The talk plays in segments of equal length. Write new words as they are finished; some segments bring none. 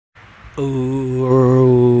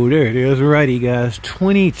Oh, there it is. Righty, guys.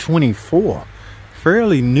 2024.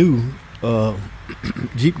 Fairly new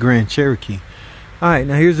Jeep Grand Cherokee. All right,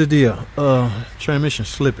 now here's the deal. Transmission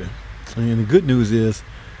slipping. And the good news is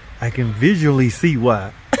I can visually see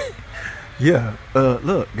why. Yeah,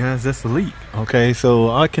 look, guys, that's the leak. Okay, so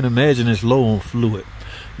I can imagine it's low on fluid.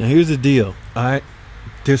 Now here's the deal. All right,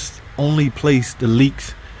 this only place the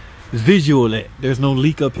leaks is visual at. There's no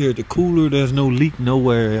leak up here at the cooler. There's no leak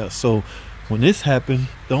nowhere else. So when this happened,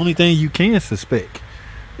 the only thing you can suspect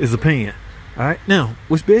is a pan. All right, now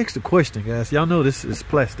which begs the question, guys. Y'all know this is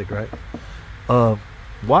plastic, right?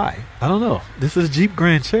 Why? I don't know. This is Jeep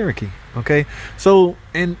Grand Cherokee. Okay, so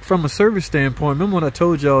and from a service standpoint, remember what I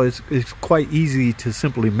told y'all, it's quite easy to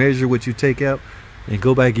simply measure what you take out and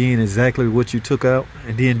go back in exactly what you took out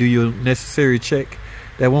and then do your necessary check.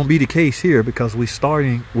 That won't be the case here because we're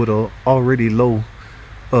starting with a already low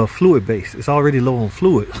fluid base. It's already low on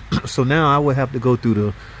fluid. So now I would have to go through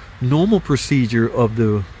the normal procedure of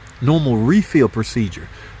the normal refill procedure.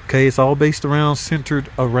 Okay, it's all based around, centered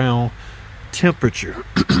around temperature.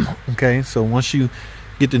 Okay, so once you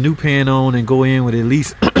get the new pan on and go in with at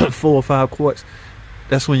least 4 or 5 quarts,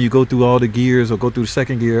 that's when you go through all the gears or go through the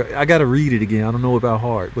second gear. I gotta read it again. I don't know about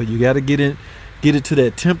hard, but you gotta get it to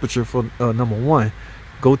that temperature for number one.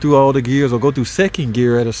 Go through all the gears or go through second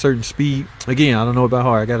gear at a certain speed. Again, I don't know about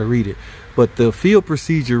hard. I gotta read it. But the field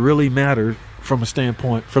procedure really matters from this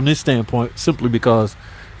standpoint, simply because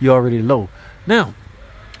you're already low. Now,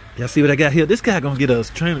 y'all see what I got here? This guy gonna get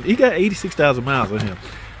us training. He got 86,000 miles on him.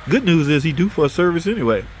 Good news is he due for a service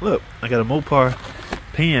anyway. Look, I got a Mopar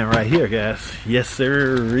pan right here, guys. Yes,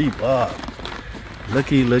 sir. Bob.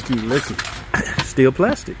 Looky. Still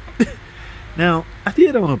plastic. Now, I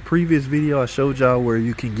did on a previous video, I showed y'all where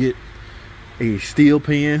you can get a steel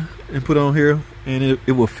pan and put on here, and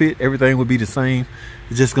it will fit. Everything will be the same.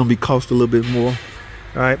 It's just gonna be cost a little bit more.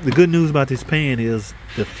 All right. The good news about this pan is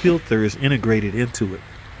the filter is integrated into it.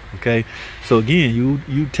 Okay, so again,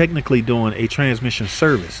 you technically doing a transmission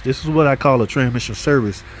service. This is what I call a transmission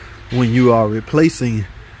service, when you are replacing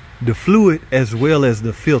the fluid as well as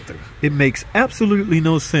the filter. It makes absolutely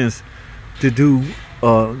no sense to do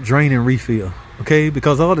drain and refill, okay,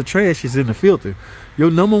 because all the trash is in the filter.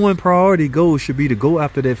 Your number one priority goal should be to go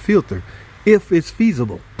after that filter if it's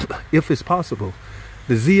feasible, if it's possible.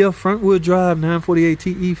 The ZF front wheel drive 948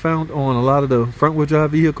 TE found on a lot of the front wheel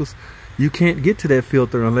drive vehicles, you can't get to that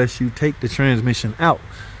filter unless you take the transmission out.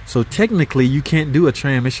 So technically you can't do a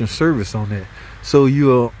transmission service on that. So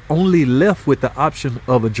you're only left with the option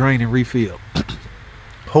of a drain and refill.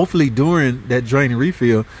 Hopefully during that drain and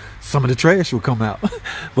refill, some of the trash will come out.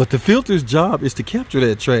 But the filter's job is to capture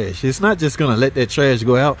that trash. It's not just gonna let that trash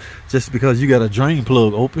go out just because you got a drain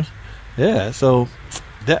plug open. Yeah, so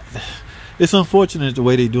that it's unfortunate the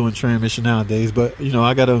way they doing transmission nowadays, but you know,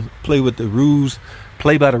 I gotta play with the rules.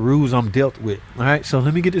 Play by the rules I'm dealt with. All right, so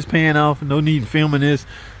let me get this pan off. No need in filming this.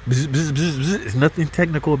 There's nothing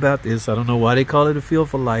technical about this. I don't know why they call it a feel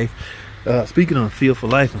for life. Speaking of feel for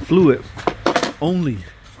life and fluid, only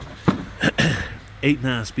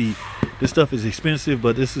 8/9 speed. This stuff is expensive,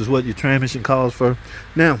 but this is what your transmission calls for.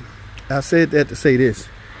 Now, I said that to say this.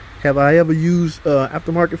 Have I ever used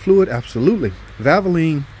aftermarket fluid? Absolutely.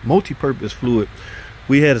 Valvoline multi-purpose fluid.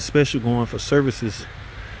 We had a special going for services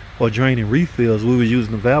or draining refills. We was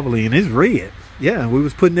using the Valvoline. It's red. Yeah, we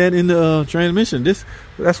was putting that in the transmission.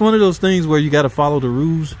 That's one of those things where you got to follow the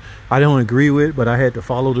rules. I don't agree with, but I had to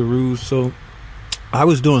follow the rules. So I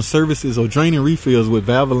was doing services or draining refills with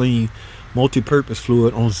Valvoline multi-purpose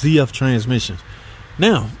fluid on ZF transmissions.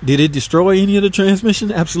 Now, did it destroy any of the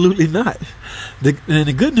transmission? Absolutely not. And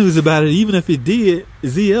the good news about it, even if it did,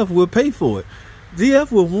 ZF will pay for it.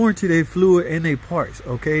 ZF will warranty their fluid and their parts,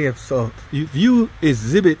 okay? If you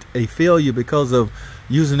exhibit a failure because of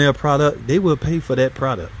using their product, they will pay for that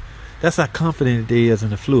product. That's how confident it is in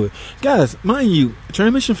the fluid. Guys, mind you,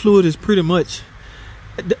 transmission fluid is pretty much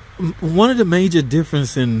one of the major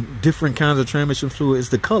difference in different kinds of transmission fluid is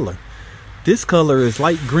the color. This color is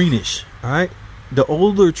light greenish, all right? The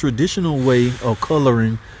older traditional way of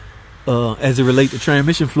coloring as it relates to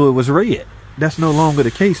transmission fluid was red. That's no longer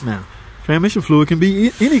the case now. Transmission fluid can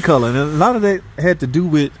be any color, and a lot of that had to do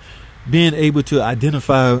with being able to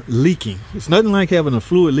identify leaking. It's nothing like having a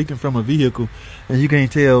fluid leaking from a vehicle and you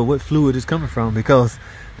can't tell what fluid is coming from because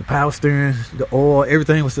the power steering, the oil,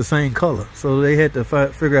 everything was the same color. So they had to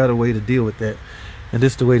figure out a way to deal with that, and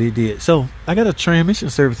this is the way they did. So I got a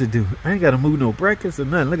transmission service to do. I ain't got to move no brackets or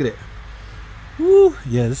nothing. Look at that. Woo,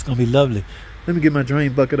 yeah, this is gonna be lovely. Let me get my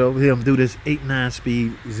drain bucket over here and do this 8/9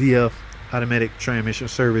 speed ZF automatic transmission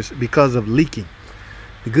service because of leaking.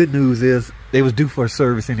 The good news is they was due for a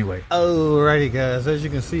service anyway. Alrighty guys, as you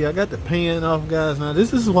can see, I got the pan off, guys. Now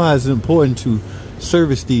this is why it's important to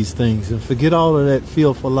service these things and forget all of that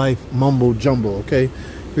feel for life mumbo jumbo. Okay,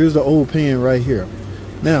 here's the old pan right here.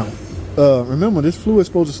 Now remember, this fluid is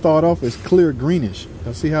supposed to start off as clear greenish.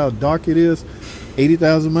 Now see how dark it is?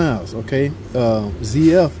 80,000 miles. Okay,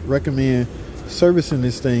 ZF recommend servicing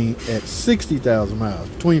this thing at 60,000 miles,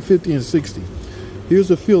 between 50 and 60. Here's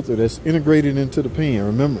a filter that's integrated into the pan,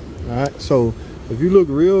 remember. All right, so if you look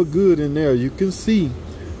real good in there, you can see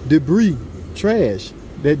debris, trash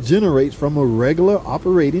that generates from a regular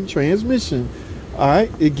operating transmission. All right,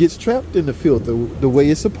 it gets trapped in the filter the way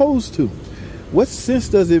it's supposed to. What sense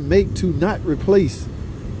does it make to not replace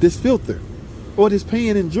this filter or this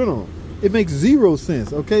pan in general? It makes zero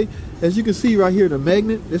sense. Okay, as you can see right here, the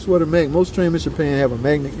magnet, this is what a magnet, most transmission pan have a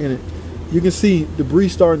magnet in it. You can see debris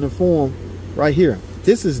starting to form right here.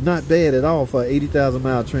 This is not bad at all for an 80,000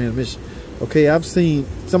 mile transmission. Okay, I've seen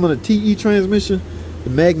some of the TE transmission, the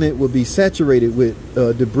magnet will be saturated with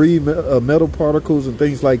debris, metal particles and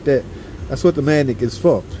things like that. That's what the magnet is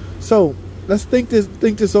for. So let's think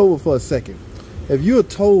this over for a second. If you are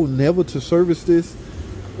told never to service this,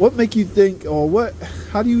 what make you think, or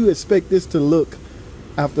how do you expect this to look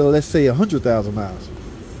after, let's say, 100,000 miles?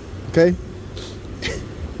 Okay.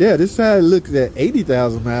 Yeah, this is how it looks at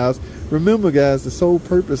 80,000 miles. Remember guys, the sole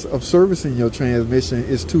purpose of servicing your transmission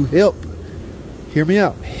is to help, hear me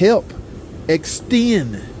out, help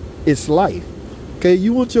extend its life. Okay,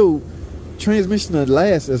 you want your transmission to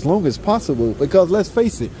last as long as possible, because let's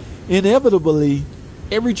face it, inevitably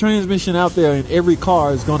every transmission out there in every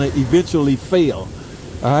car is going to eventually fail.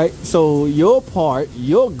 All right, so your part,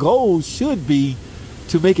 your goal should be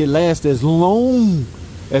to make it last as long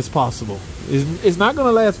as possible. It's not going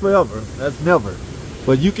to last forever, that's never.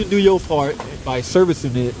 But you can do your part by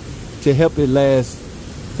servicing it to help it last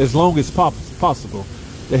as long as possible,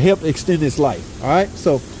 to help extend its life. All right,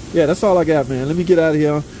 so yeah, that's all I got, man. Let me get out of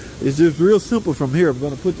here. It's just real simple from here. I'm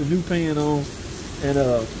going to put the new pan on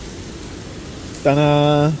and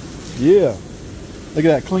ta-da! Yeah, look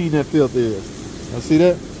at how clean that filter is. Now see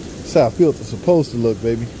that? That's how a filter's supposed to look,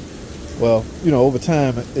 baby. Well, you know, over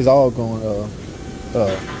time it's all going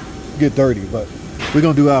to get dirty, but we're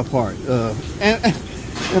gonna do our part.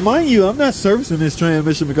 And mind you, I'm not servicing this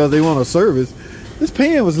transmission because they want a service. This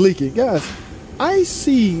pan was leaking, guys. I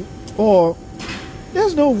see, or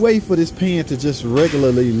there's no way for this pan to just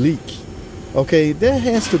regularly leak. Okay, there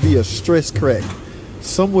has to be a stress crack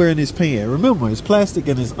somewhere in this pan. Remember, it's plastic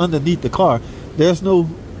and it's underneath the car. There's no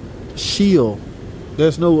shield.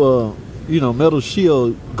 There's no metal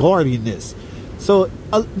shield guarding this. So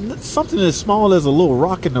something as small as a little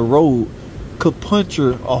rock in the road could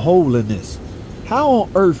puncture a hole in this. How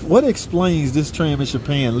on earth, what explains this transmission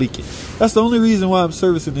pan leaking? That's the only reason why I'm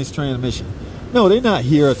servicing this transmission. No, they're not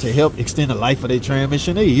here to help extend the life of their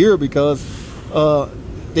transmission. They're here because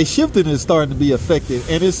their shifting is starting to be affected,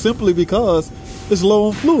 and it's simply because it's low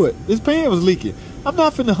on fluid. This pan was leaking. I'm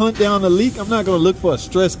not finna hunt down a leak. I'm not gonna look for a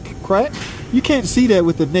stress crack. You can't see that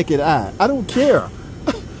with the naked eye. I don't care.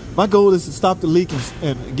 My goal is to stop the leak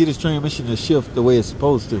and get this transmission to shift the way it's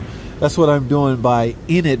supposed to. That's what I'm doing by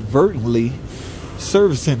inadvertently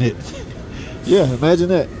servicing it. Yeah, imagine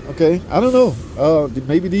that. Okay, I don't know.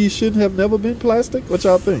 Maybe these shouldn't have never been plastic. What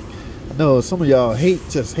y'all think? I know some of y'all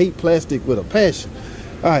just hate plastic with a passion.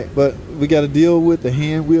 All right, but we got to deal with the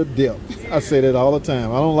hand wheel dealt. I say that all the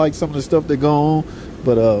time. I don't like some of the stuff that go on,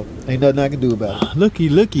 but ain't nothing I can do about it.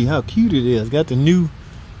 Looky how cute it is. Got the new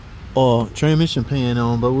transmission pan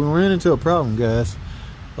on, but we ran into a problem, guys.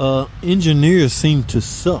 Engineers seem to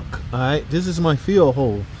suck. All right, this is my field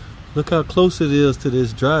hole. Look how close it is to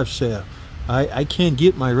this drive shaft. I can't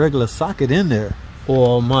get my regular socket in there,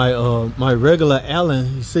 or my regular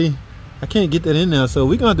Allen. You see, I can't get that in there. So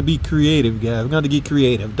we're going to have to be creative, guys. We're going to get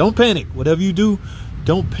creative. Don't panic. Whatever you do,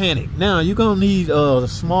 don't panic. Now you're going to need a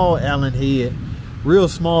small Allen head, real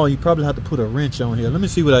small. You probably have to put a wrench on here. Let me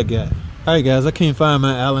see what I got. All right, guys, I can't find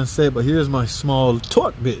my Allen set, but here's my small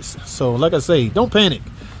torque bits. So like I say, don't panic.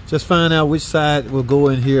 Just find out which side will go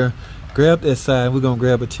in here. Grab that side. We're going to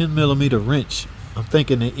grab a 10mm wrench. I'm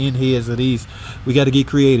thinking the end heads of these. We got to get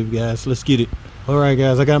creative, guys. Let's get it. All right,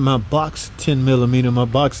 guys, I got my box 10mm. My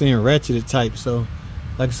box ain't ratcheted type. So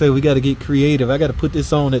like I say, we got to get creative. I got to put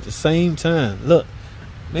this on at the same time. Look,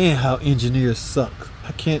 man, how engineers suck.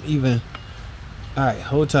 I can't even. All right,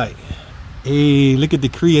 hold tight. Hey, look at the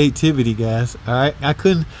creativity, guys. All right, I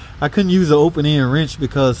couldn't use an open end wrench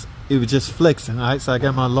because it was just flexing. All right, so I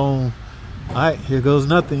got my long. All right, here goes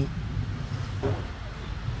nothing.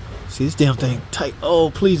 See this damn thing tight. Oh,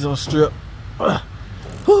 please don't strip.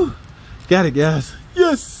 Whew. Got it, guys.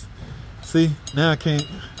 Yes. See, now I can't.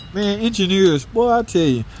 Man, engineers, boy, I tell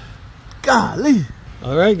you. Golly.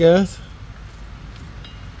 All right, guys.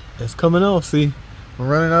 That's coming off, see. I'm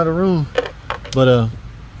running out of room. But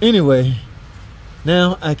anyway,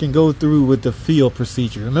 now I can go through with the feel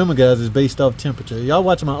procedure. Remember, guys, it's based off temperature. Y'all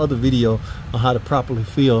watch my other video on how to properly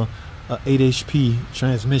feel a 8 HP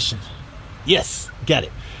transmission. Yes, got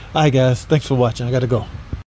it. All right, guys, thanks for watching. I gotta go.